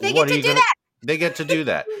 what are you going to do? They get to do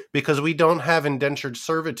that because we don't have indentured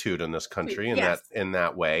servitude in this country in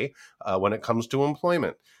that way when it comes to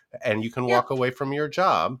employment. And you can walk away from your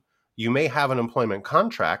job. You may have an employment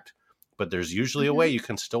contract, but there's usually a way you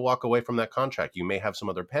can still walk away from that contract. You may have some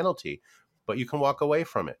other penalty, but you can walk away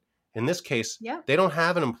from it. In this case, they don't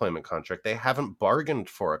have an employment contract. They haven't bargained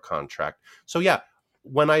for a contract. So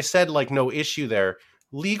when I said like no issue there,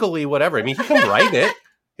 legally, whatever, I mean, he can write it.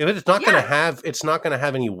 It's not going to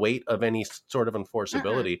have any weight of any sort of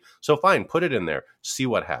enforceability. So fine, put it in there. See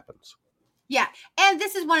what happens. Yeah. And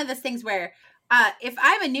this is one of those things where if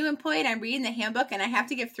I'm a new employee and I'm reading the handbook and I have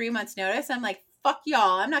to give 3 months notice, I'm like, fuck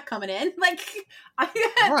y'all. I'm not coming in. Like,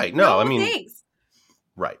 right. No, I mean, things.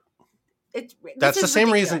 Right. That's the same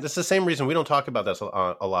reason. That's the same reason we don't talk about this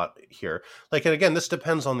a lot here. Like, and again, this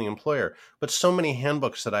depends on the employer. But so many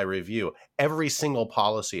handbooks that I review, every single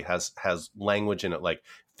policy has language in it like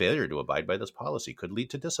failure to abide by this policy could lead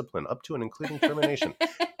to discipline, up to and including termination.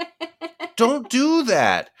 Don't do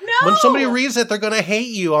that. No. When somebody reads it, they're going to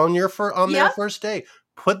hate you on their first day.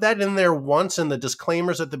 Put that in there once in the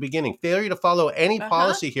disclaimers at the beginning. Failure to follow any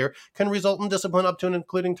policy here can result in discipline, up to and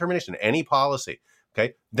including termination. Any policy.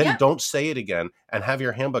 Okay, then don't say it again and have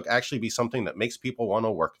your handbook actually be something that makes people want to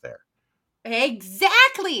work there.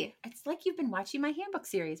 Exactly. It's like you've been watching my handbook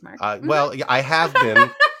series, Mark. Well, I have been,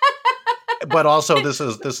 but also this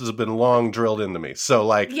has been long drilled into me. So,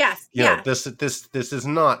 like, you know, this is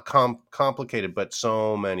not complicated, but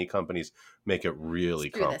so many companies make it really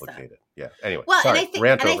complicated. Yeah. Anyway, well, sorry, I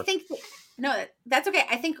think no, that's okay.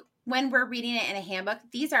 I think when we're reading it in a handbook,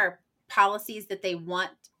 these are policies that they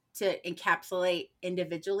want to encapsulate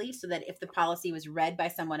individually, so that if the policy was read by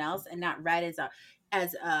someone else and not read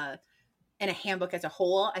as in a handbook as a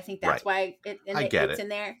whole, I think that's why it's in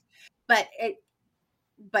there. But I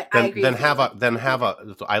agree.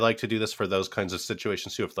 I like to do this for those kinds of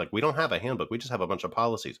situations too. If like we don't have a handbook, we just have a bunch of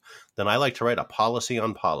policies. Then I like to write a policy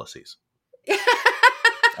on policies.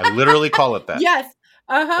 I literally call it that. Yes.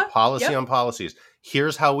 Policy on policies.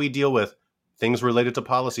 Here's how we deal with things related to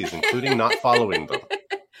policies, including not following them.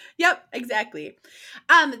 Yep, exactly.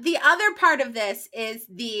 The other part of this is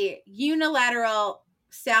the unilateral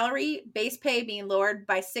salary base pay being lowered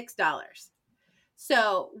by $6.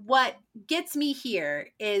 So what gets me here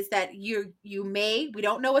is that we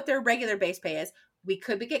don't know what their regular base pay is. We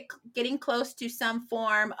could be getting close to some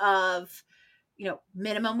form of,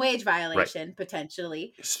 minimum wage violation,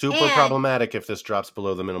 potentially. Super problematic if this drops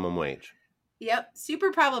below the minimum wage. Yep,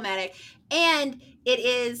 super problematic. And it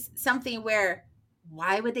is something where,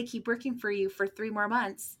 why would they keep working for you for 3 more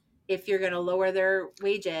months if you're going to lower their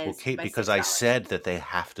wages? Well, Kate, by because $6? I said that they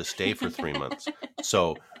have to stay for 3 months.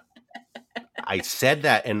 So I said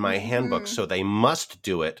that in my handbook, so they must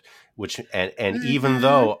do it, and even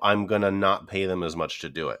though I'm going to not pay them as much to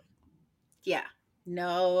do it. Yeah.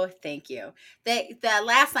 No, thank you. The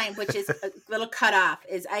last line, which is a little cut off,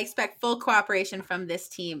 is I expect full cooperation from this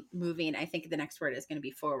team moving. I think the next word is going to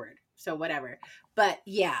be forward. So whatever. But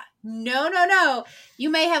yeah, no.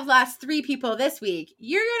 You may have lost 3 people this week.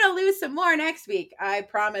 You're going to lose some more next week. I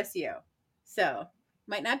promise you. So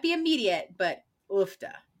might not be immediate, but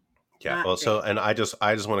oofta. Yeah. Well, so, and I just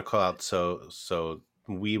want to call out. So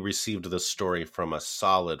we received this story from a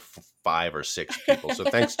solid 5 or 6 people. So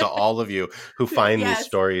thanks to all of you who find these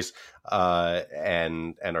stories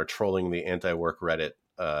and are trolling the anti-work Reddit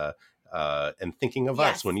and thinking of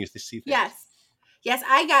us when you see things. Yes,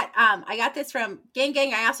 I got this from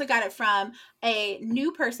Gang. I also got it from a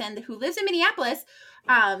new person who lives in Minneapolis.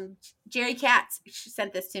 Jerry Katz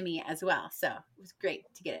sent this to me as well. So it was great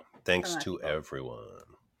to get it. Thanks to everyone.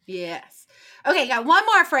 Yes. Okay, got one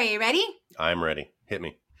more for you. Ready? I'm ready. Hit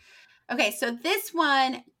me. Okay, so this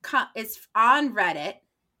one is on Reddit,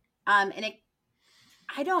 and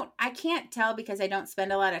I can't tell because I don't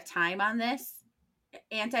spend a lot of time on this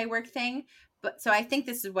anti-work thing, but so I think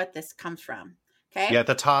this is what this comes from. Okay. Yeah, at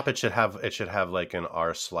the top it should have like an r/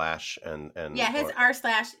 and his r/.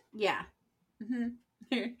 Yeah. Mm-hmm.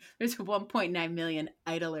 There's 1.9 million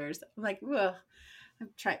idlers. I'm like, whoa. I'm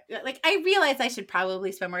trying. Like, I realize I should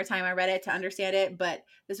probably spend more time on Reddit to understand it, but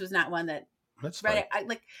this was not one that. That's Reddit.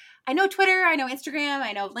 I know Twitter, I know Instagram,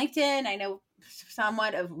 I know LinkedIn, I know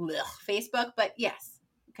somewhat of Facebook, but yes.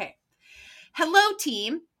 Okay. Hello,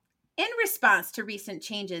 team. In response to recent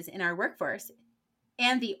changes in our workforce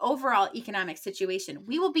and the overall economic situation,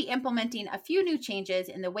 we will be implementing a few new changes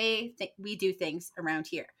in the way we do things around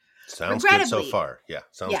here. Sounds good so far. Yeah,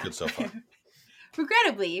 sounds good so far.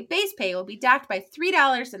 Regrettably, base pay will be docked by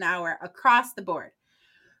 $3 an hour across the board.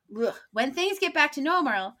 When things get back to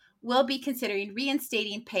normal, we'll be considering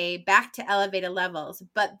reinstating pay back to elevated levels.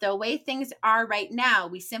 But the way things are right now,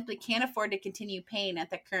 we simply can't afford to continue paying at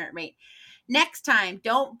the current rate. Next time,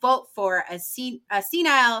 don't vote for a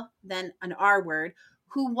senile, then an R word,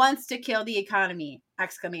 who wants to kill the economy! ! Okay?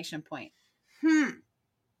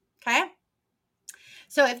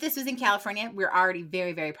 So if this was in California, we're already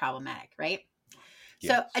very, very problematic, right?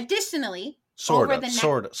 Yes. So additionally, sort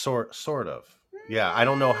of. Yeah, I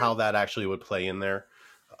don't know how that actually would play in there,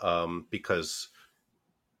 because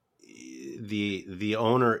the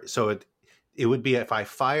owner. So it would be if I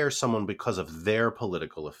fire someone because of their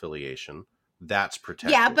political affiliation, that's protected.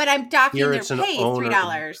 Yeah, but I'm docking their pay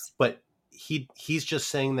 $3. But he's just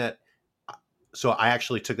saying that. So I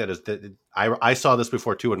actually took that as that. I saw this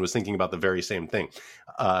before too and was thinking about the very same thing,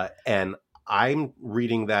 and I'm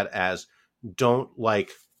reading that as don't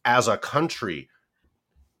as a country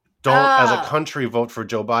vote for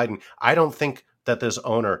Joe Biden. I don't think that this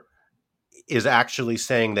owner is actually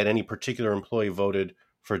saying that any particular employee voted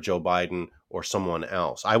for Joe Biden or someone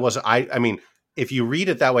else. I mean, if you read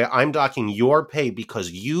it that way, I'm docking your pay because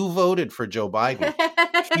you voted for Joe Biden.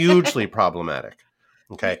 Hugely problematic.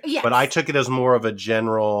 Okay. Yes. But I took it as more of a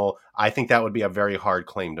general, I think that would be a very hard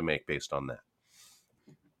claim to make based on that.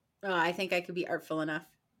 Oh, I think I could be artful enough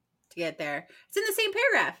to get there. It's in the same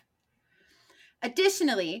paragraph.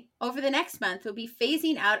 Additionally, over the next month, we'll be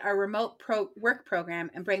phasing out our remote work program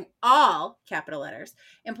and bring all, capital letters,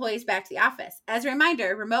 employees back to the office. As a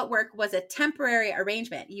reminder, remote work was a temporary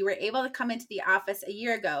arrangement. You were able to come into the office a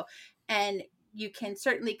year ago, and you can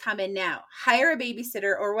certainly come in now. Hire a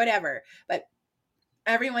babysitter or whatever, but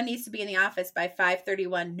everyone needs to be in the office by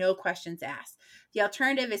 5:31, no questions asked. The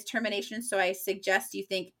alternative is termination, so I suggest you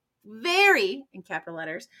think very, in capital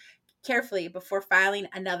letters, carefully before filing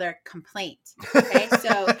another complaint. Okay,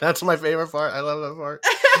 so that's my favorite part. I love that part.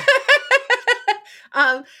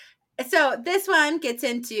 So this one gets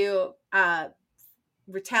into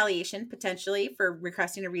retaliation potentially for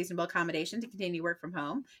requesting a reasonable accommodation to continue work from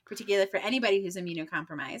home, particularly for anybody who's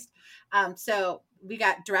immunocompromised. So we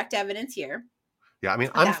got direct evidence here. Yeah, I mean,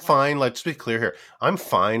 I'm fine. Let's be clear here. I'm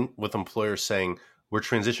fine with employers saying we're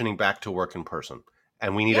transitioning back to work in person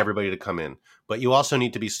and we need everybody to come in. But you also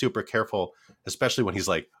need to be super careful, especially when he's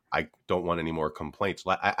like, I don't want any more complaints.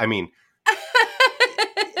 I mean,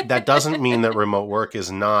 that doesn't mean that remote work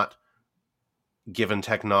is not, given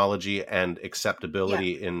technology and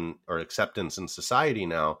acceptability or acceptance in society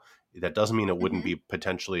now, that doesn't mean it wouldn't be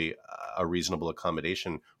potentially a reasonable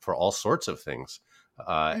accommodation for all sorts of things.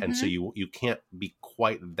 And so you can't be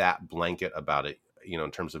quite that blanket about it, you know,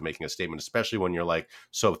 in terms of making a statement, especially when you're like,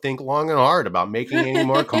 so think long and hard about making any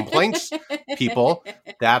more complaints, people.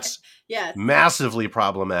 That's massively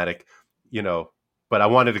problematic, you know, but I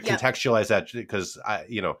wanted to contextualize that because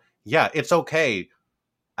it's okay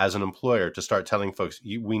as an employer to start telling folks,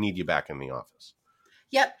 we need you back in the office.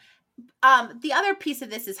 Yep. The other piece of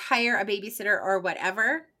this is hire a babysitter or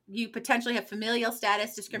whatever. You potentially have familial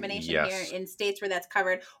status discrimination here in states where that's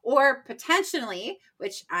covered, or potentially,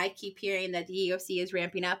 which I keep hearing that the EEOC is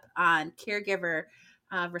ramping up on caregiver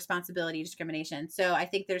responsibility discrimination. So I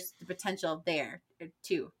think there's the potential there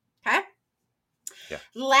too. Okay. Yeah.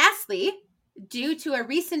 Lastly, due to a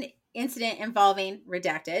recent incident involving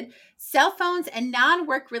redacted, cell phones and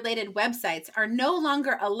non-work related websites are no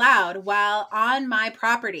longer allowed while on my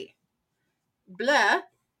property. Blank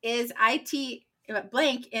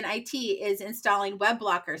in IT is installing web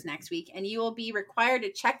blockers next week, and you will be required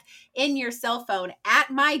to check in your cell phone at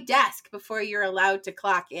my desk before you're allowed to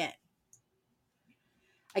clock in.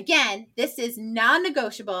 Again, this is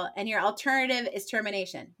non-negotiable, and your alternative is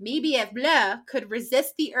termination. Maybe if Blah could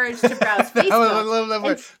resist the urge to browse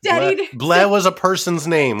Facebook. Blah was a person's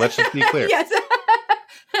name. Let's just be clear. Yes.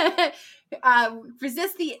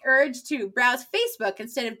 Resist the urge to browse Facebook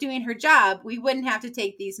instead of doing her job, we wouldn't have to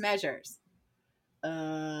take these measures.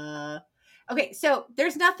 Okay, so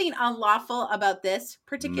there's nothing unlawful about this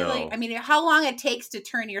particularly. No. I mean, how long it takes to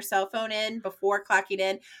turn your cell phone in before clocking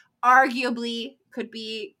in arguably could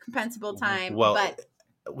be compensable time. Well,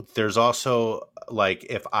 but there's also like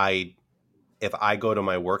if I go to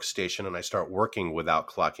my workstation and I start working without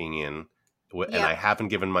clocking in and I haven't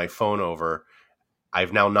given my phone over,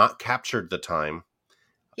 I've now not captured the time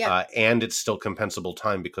and it's still compensable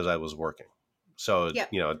time because I was working. So,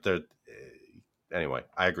 anyway,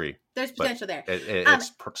 I agree. There's potential there.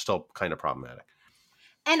 It's still kind of problematic.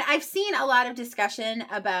 And I've seen a lot of discussion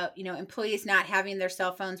about, employees not having their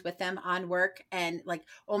cell phones with them on work and like,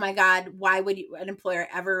 oh my God, why would an employer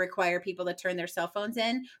ever require people to turn their cell phones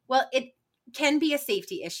in? Well, it can be a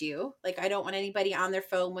safety issue. Like I don't want anybody on their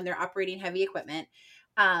phone when they're operating heavy equipment.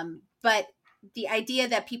 But the idea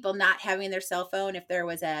that people not having their cell phone, if there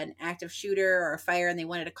was an active shooter or a fire and they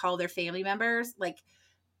wanted to call their family members, like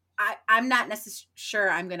I'm not necessarily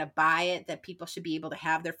sure I'm going to buy it that people should be able to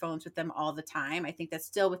have their phones with them all the time. I think that's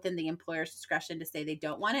still within the employer's discretion to say they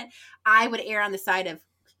don't want it. I would err on the side of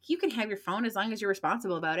you can have your phone as long as you're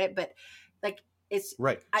responsible about it. But like it's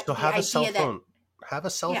right. So have a cell phone. Have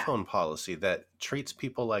a cell phone policy that treats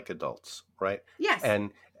people like adults, right? Yes.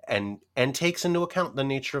 And takes into account the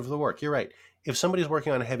nature of the work. You're right. If somebody's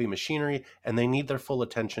working on heavy machinery and they need their full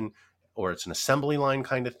attention, or it's an assembly line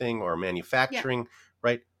kind of thing, or manufacturing,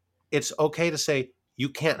 right? It's okay to say you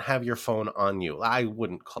can't have your phone on you. I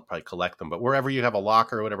wouldn't probably collect them, but wherever you have a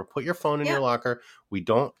locker or whatever, put your phone in your locker. We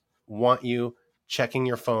don't want you checking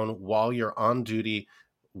your phone while you're on duty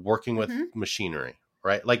working with machinery,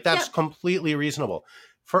 right? Like that's completely reasonable.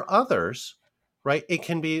 For others, right, it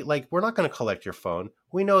can be like, we're not going to collect your phone.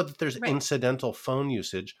 We know that there's incidental phone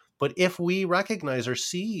usage, but if we recognize or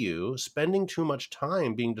see you spending too much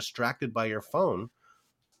time being distracted by your phone,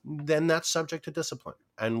 then that's subject to discipline.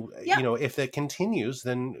 And, if it continues,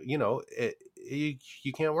 then, you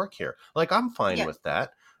can't work here. Like, I'm fine with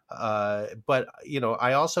that. But,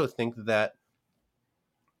 I also think that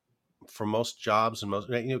for most jobs and most,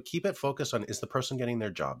 keep it focused on, is the person getting their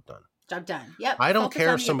job done? Job done. Yep. I don't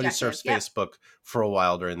care if somebody surfs Facebook for a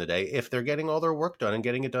while during the day, if they're getting all their work done and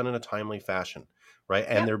getting it done in a timely fashion, right?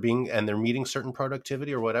 And they're meeting certain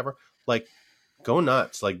productivity or whatever, like, go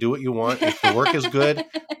nuts. Like, do what you want. If the work is good,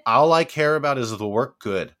 all I care about is the work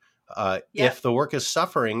good. If the work is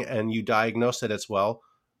suffering and you diagnose that it's,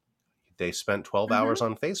 they spent 12 hours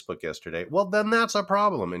on Facebook yesterday, well, then that's a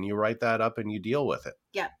problem. And you write that up and you deal with it.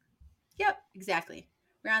 Yep, exactly.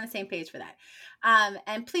 We're on the same page for that.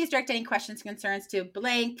 And please direct any questions, concerns to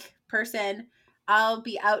blank person. I'll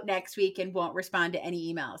be out next week and won't respond to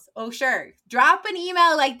any emails. Oh, sure. Drop an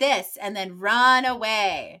email like this and then run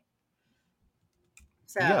away.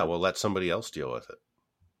 So, we'll let somebody else deal with it.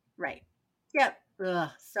 Right. Yep. Ugh.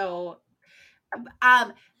 So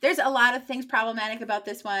there's a lot of things problematic about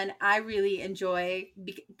this one. I really enjoy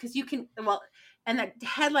because you can, And the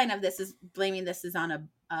headline of this is blaming this is on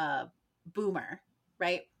a boomer,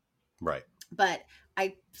 right? Right. But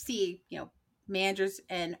I see, managers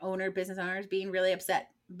and business owners being really upset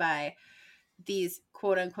by these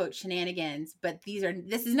quote unquote shenanigans, but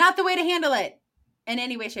this is not the way to handle it in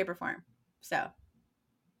any way, shape, or form. So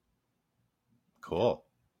cool.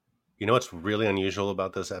 You know what's really unusual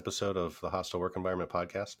about this episode of the Hostile Work Environment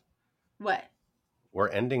podcast? What? We're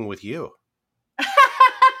ending with you.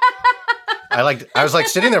 I was like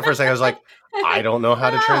sitting there for a second. I was like, I don't know how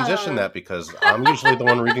to transition that because I'm usually the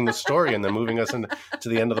one reading the story and then moving us into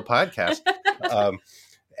the end of the podcast.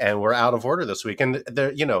 And we're out of order this week. And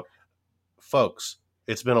there, folks,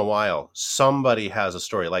 it's been a while. Somebody has a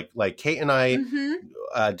story. Like Kate and I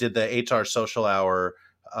did the HR Social Hour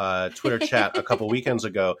Twitter chat a couple weekends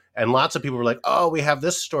ago, and lots of people were like, "Oh, we have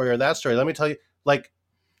this story or that story." Let me tell you,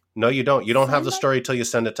 no, you don't. You don't have the story till you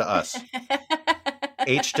send it to us.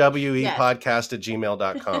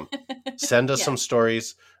 hwepodcast@gmail.com. Send us some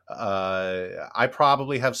stories. I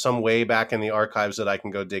probably have some way back in the archives that I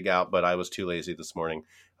can go dig out, but I was too lazy this morning.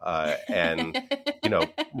 And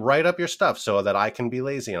write up your stuff so that I can be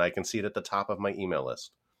lazy and I can see it at the top of my email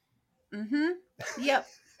list. Yep.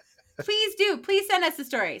 Please do. Please send us the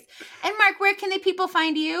stories. And Mark, where can the people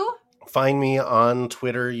find you? Find me on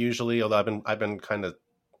Twitter usually, although I've been kind of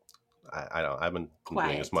I haven't been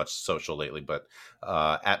doing as much social lately, but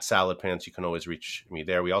at Salad Pants, you can always reach me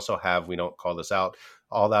there. We also have, we don't call this out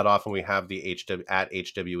all that often, we have the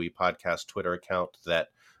HWE podcast Twitter account that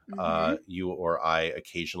you or I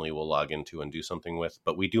occasionally will log into and do something with,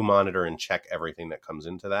 but we do monitor and check everything that comes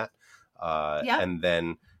into that. And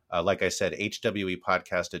then, like I said,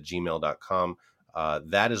 hwepodcast@gmail.com.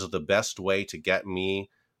 That is the best way to get me,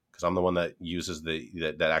 because I'm the one that uses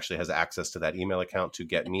that actually has access to that email account to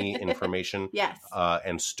get me information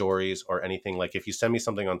and stories or anything. Like if you send me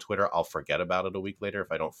something on Twitter, I'll forget about it a week later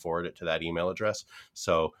if I don't forward it to that email address.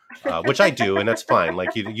 So, which I do, and that's fine.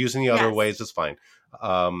 Like using the other ways is fine.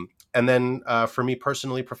 And then for me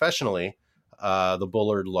personally, professionally, the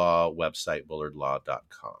Bullard Law website,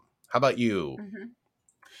 bullardlaw.com. How about you?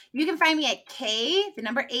 You can find me at K, the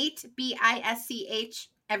number 8, BISCH,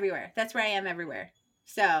 everywhere. That's where I am everywhere.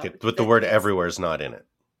 So, okay, but the word everywhere is not in it.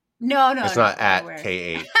 No, it's not at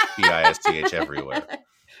K8 BISCH everywhere.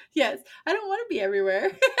 Yes, I don't want to be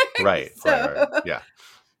everywhere. Right. Yeah.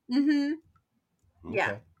 Okay.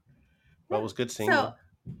 Yeah. Well, it was good seeing you.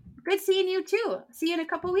 Good seeing you too. See you in a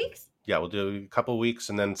couple weeks. Yeah, we'll do a couple weeks,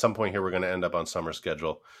 and then at some point here we're going to end up on summer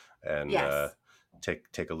schedule and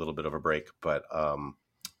take a little bit of a break. But I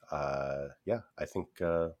think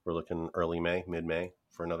we're looking early May, mid-May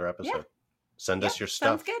for another episode. Yeah. Send us your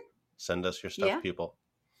stuff. Sounds good. Send us your stuff, people.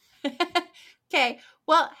 Okay.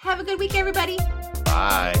 Well, have a good week, everybody.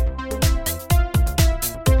 Bye.